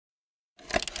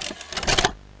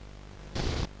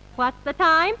What's the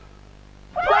time?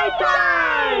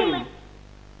 Playtime!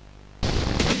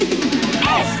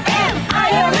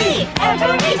 S-M-I-L-E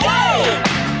every day!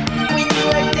 When you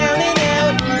are down and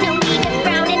out, no need to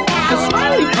frown and pout. The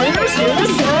Smiley Critters here to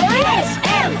say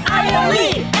S-M-I-L-E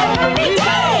every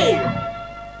day!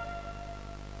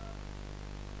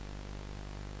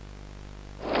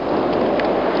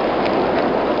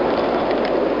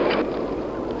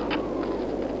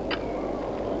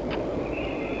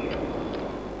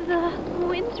 The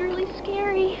wind's really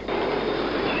scary.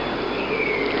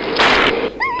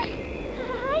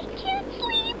 I can't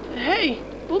sleep. Hey,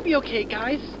 we'll be okay,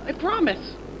 guys. I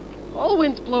promise. All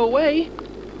winds blow away.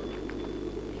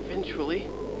 Eventually.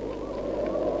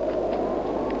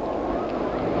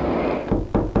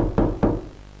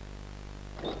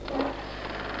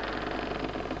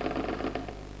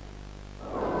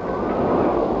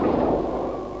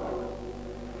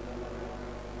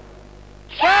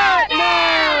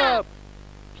 CatNap!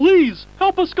 Please,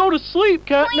 help us go to sleep,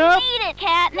 We CatNap! need it,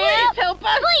 CatNap. Please help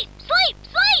us! Sleep, sleep,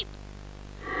 sleep!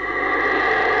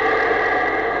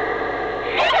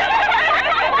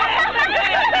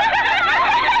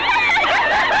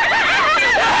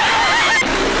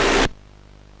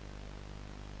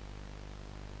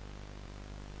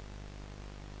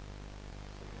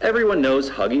 Everyone knows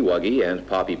Huggy Wuggy and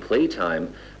Poppy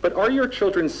Playtime, but are your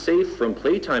children safe from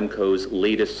Playtime Co.'s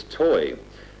latest toy?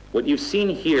 What you've seen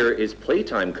here is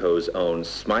Playtime Co.'s own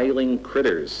Smiling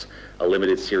Critters, a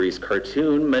limited series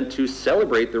cartoon meant to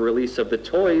celebrate the release of the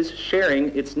toys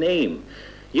sharing its name.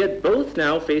 Yet both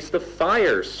now face the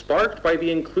fire sparked by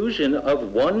the inclusion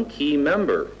of one key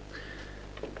member.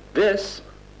 This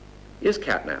is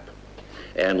CatNap.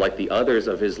 And like the others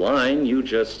of his line, you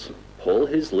just pull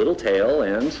his little tail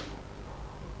and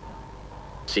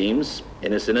seems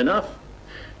innocent enough.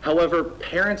 However,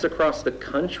 parents across the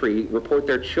country report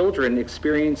their children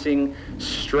experiencing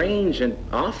strange and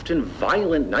often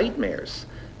violent nightmares.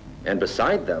 And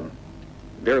beside them,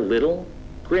 their little,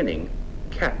 grinning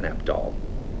CatNap doll.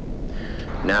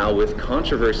 Now, with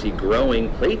controversy growing,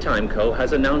 Playtime Co.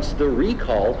 has announced the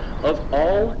recall of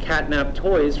all CatNap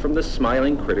toys from the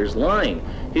Smiling Critters line.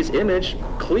 His image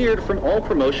cleared from all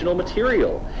promotional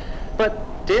material.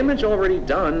 But damage already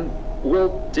done,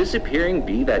 will disappearing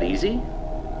be that easy?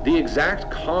 The exact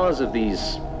cause of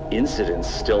these incidents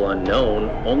still unknown,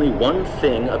 only one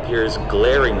thing appears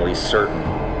glaringly certain.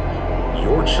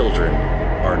 Your children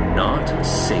are not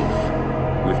safe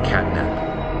with CatNap.